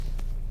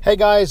Hey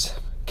guys,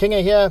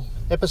 Kinga here,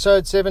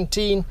 episode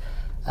 17.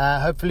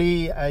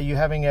 Hopefully you're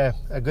having a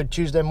good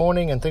Tuesday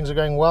morning and things are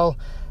going well.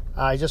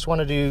 I just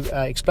wanted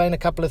to explain a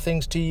couple of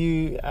things to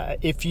you.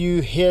 If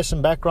you hear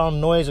some background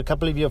noise, a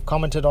couple of you have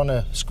commented on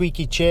a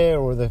squeaky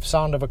chair or the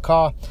sound of a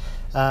car.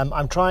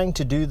 I'm trying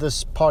to do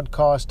this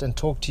podcast and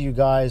talk to you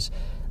guys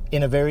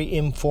in a very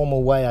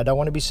informal way. I don't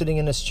want to be sitting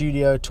in a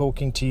studio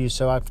talking to you,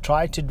 so I've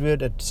tried to do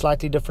it at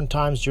slightly different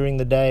times during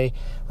the day.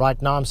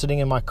 Right now I'm sitting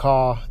in my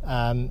car.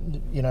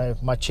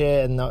 My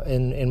chair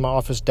in my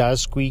office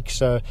does squeak,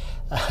 so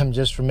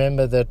just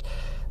remember that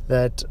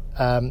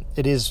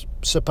it is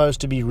supposed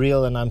to be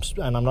real, and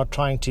I'm not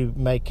trying to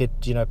make it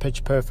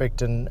pitch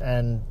perfect and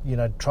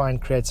try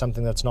and create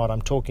something that's not.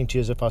 I'm talking to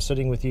you as if I was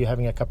sitting with you,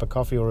 having a cup of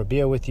coffee or a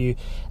beer with you,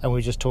 and we're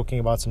just talking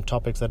about some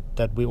topics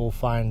that we all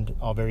find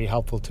are very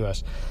helpful to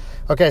us.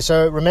 Okay,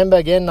 so remember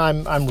again,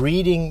 I'm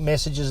reading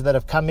messages that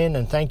have come in,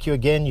 and thank you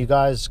again. You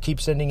guys keep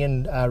sending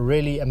in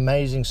really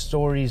amazing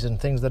stories and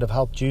things that have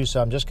helped you,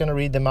 so I'm just going to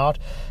read them out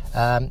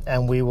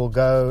and we will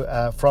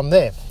go from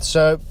there.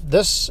 So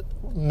this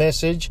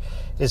message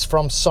is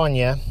from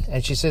Sonia,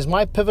 and she says,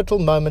 my pivotal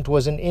moment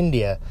was in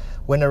India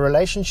when a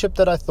relationship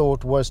that I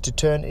thought was to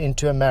turn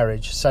into a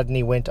marriage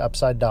suddenly went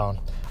upside down.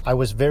 I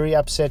was very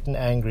upset and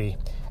angry.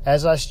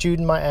 As I stewed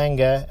my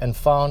anger and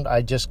found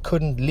I just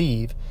couldn't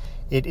leave.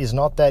 It is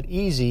not that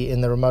easy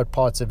in the remote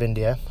parts of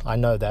India. I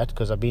know that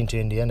because I've been to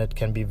India and it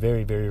can be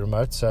very, very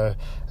remote. So,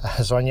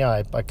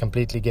 Sonia, I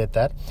completely get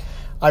that.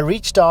 I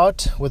reached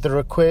out with a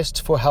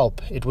request for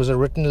help. It was a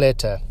written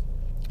letter.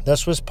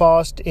 This was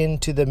passed in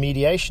to the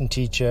mediation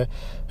teacher,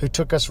 who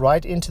took us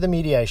right into the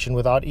mediation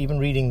without even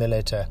reading the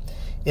letter.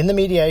 In the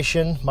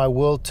mediation, my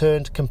world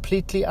turned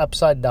completely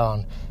upside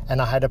down, and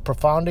I had a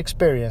profound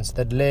experience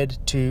that led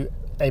to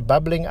a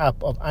bubbling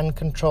up of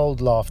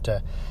uncontrolled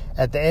laughter.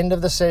 At the end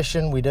of the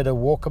session, we did a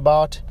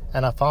walkabout,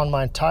 and I found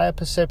my entire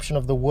perception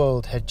of the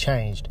world had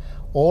changed.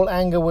 All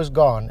anger was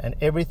gone, and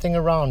everything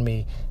around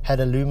me had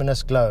a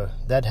luminous glow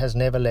that has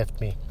never left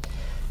me.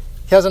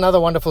 Here's another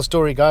wonderful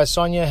story, guys.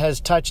 Sonia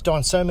has touched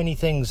on so many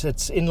things.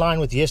 It's in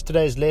line with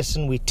yesterday's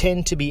lesson. We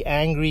tend to be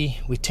angry.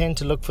 We tend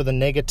to look for the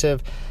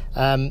negative.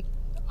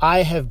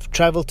 I have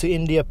traveled to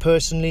India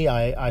personally.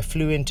 I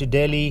flew into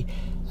Delhi.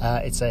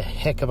 It's a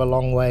heck of a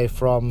long way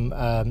from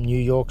New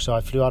York. So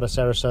I flew out of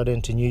Sarasota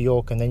into New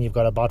York, and then you've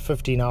got about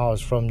 15 hours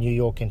from New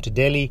York into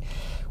Delhi.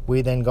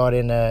 We then got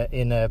in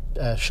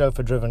a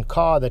chauffeur-driven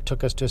car that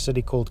took us to a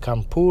city called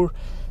Kanpur,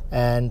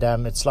 and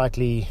it's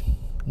slightly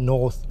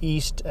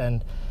northeast.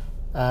 And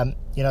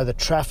the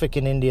traffic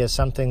in India is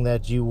something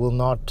that you will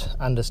not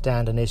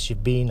understand unless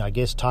you've been. I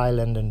guess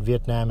Thailand and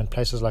Vietnam and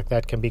places like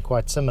that can be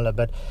quite similar,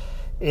 but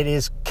it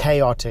is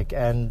chaotic,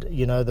 and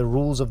the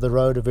rules of the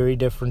road are very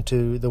different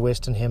to the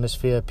Western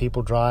Hemisphere.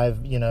 People drive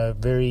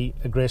very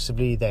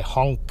aggressively. They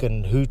honk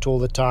and hoot all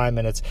the time,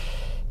 and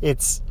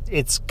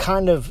it's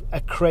kind of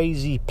a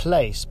crazy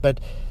place. But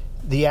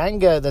the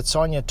anger that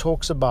Sonia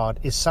talks about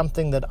is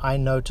something that I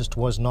noticed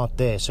was not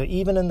there. So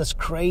even in this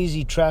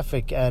crazy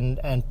traffic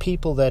and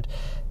people that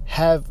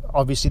have,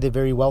 obviously they're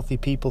very wealthy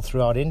people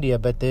throughout India,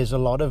 but there's a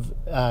lot of,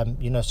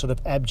 sort of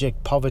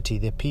abject poverty.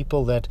 There are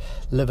people that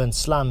live in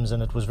slums,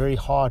 and it was very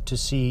hard to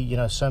see,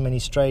 so many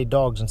stray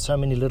dogs and so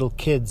many little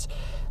kids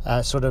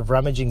sort of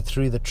rummaging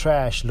through the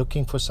trash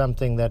looking for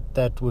something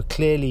that were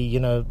clearly,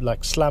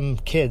 like slum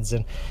kids.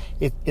 And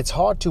it's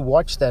hard to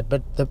watch that.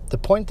 But the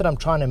point that I'm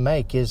trying to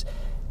make is,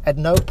 at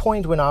no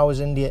point when I was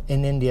in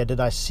India did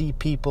I see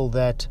people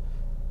that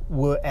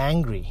were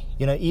angry.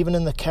 Even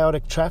in the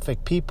chaotic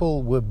traffic,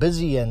 people were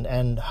busy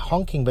and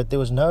honking, but there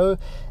was no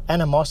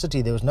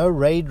animosity. There was no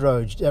road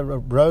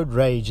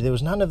rage. There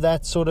was none of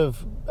that sort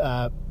of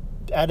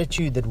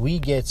attitude that we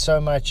get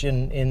so much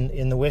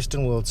in the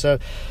Western world. So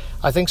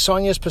I think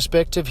Sonia's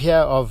perspective here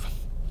of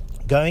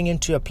going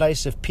into a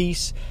place of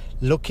peace,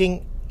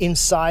 looking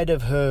inside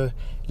of her,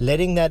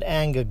 letting that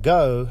anger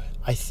go,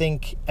 I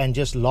think, and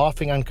just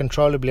laughing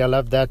uncontrollably. I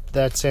love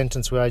that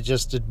sentence where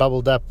it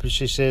bubbled up.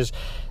 She says,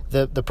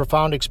 the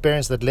profound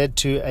experience that led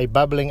to a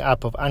bubbling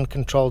up of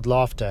uncontrolled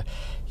laughter.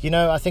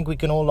 I think we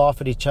can all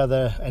laugh at each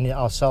other and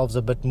ourselves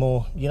a bit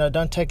more.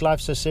 Don't take life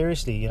so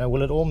seriously.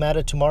 Will it all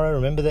matter tomorrow?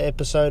 Remember the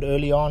episode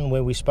early on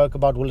where we spoke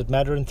about, will it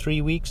matter in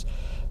 3 weeks?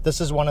 This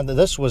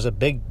was a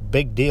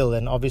big deal,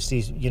 and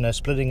obviously,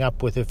 splitting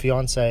up with her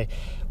fiance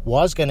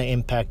was going to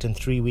impact in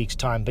 3 weeks'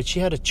 time, but she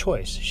had a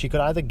choice. She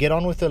could either get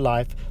on with her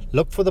life,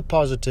 look for the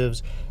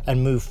positives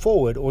and move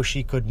forward, or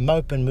she could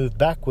mope and move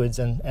backwards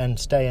and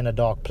stay in a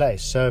dark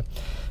place. So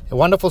a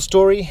wonderful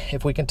story.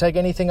 If we can take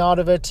anything out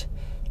of it,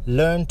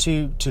 learn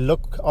to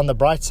look on the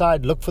bright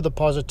side, look for the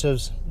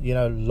positives,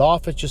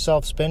 laugh at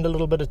yourself, spend a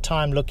little bit of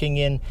time looking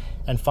in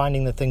and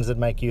finding the things that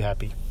make you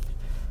happy.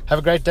 Have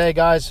a great day,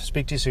 guys.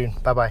 Speak to you soon.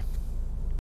 Bye-bye.